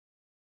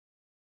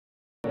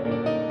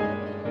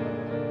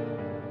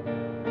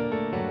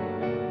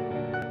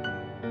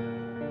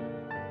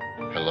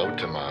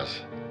Tamas.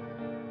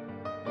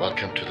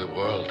 Welcome to the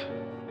world.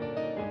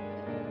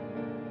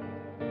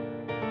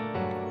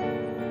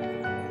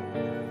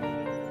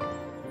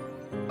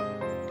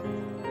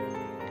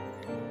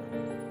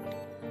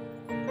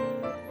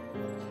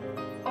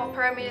 All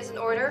parameters in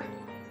order.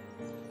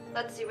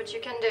 Let's see what you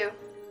can do.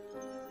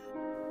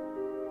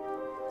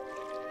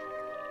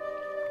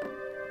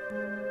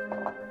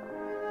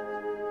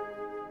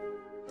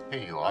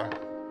 Here you are.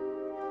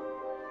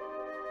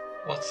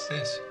 What's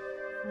this?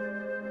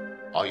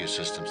 All your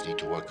systems need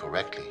to work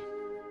correctly.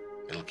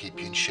 It'll keep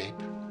you in shape.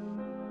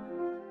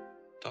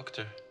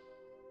 Doctor,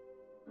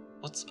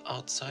 what's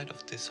outside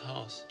of this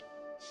house?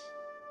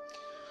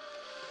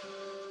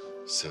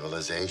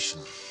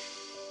 Civilization.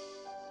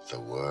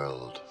 The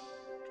world.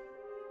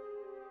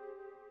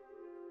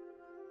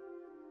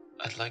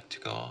 I'd like to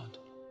go out.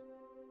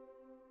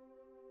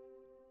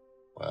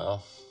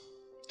 Well,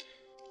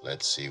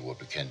 let's see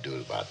what we can do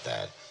about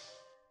that.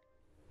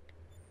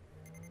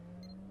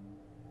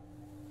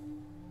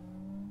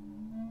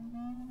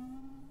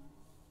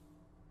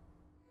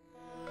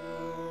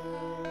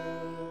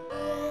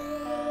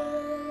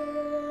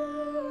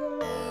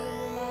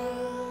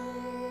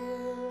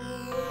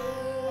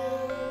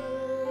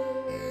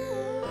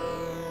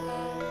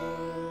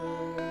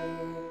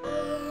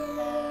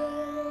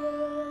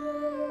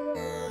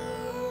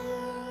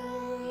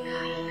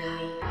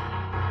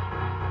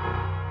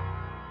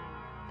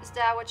 Is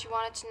that what you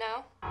wanted to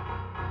know?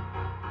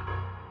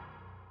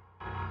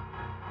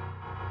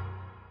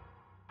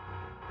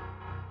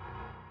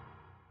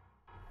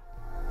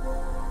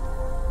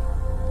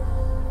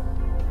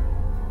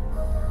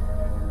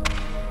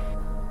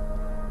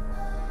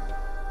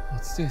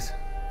 What's this?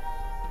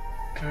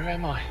 Where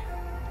am I?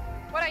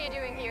 What are you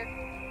doing here?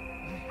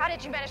 How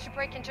did you manage to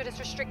break into this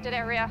restricted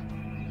area?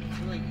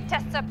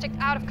 Test subject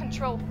out of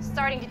control.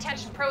 Starting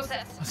detention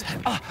process. What's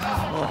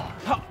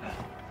that?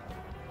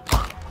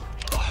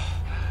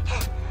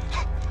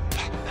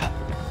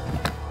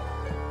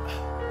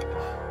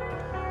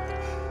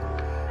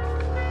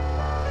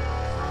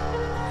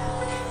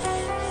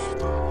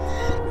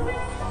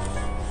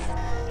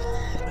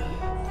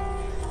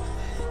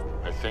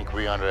 I think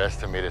we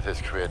underestimated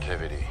his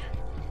creativity.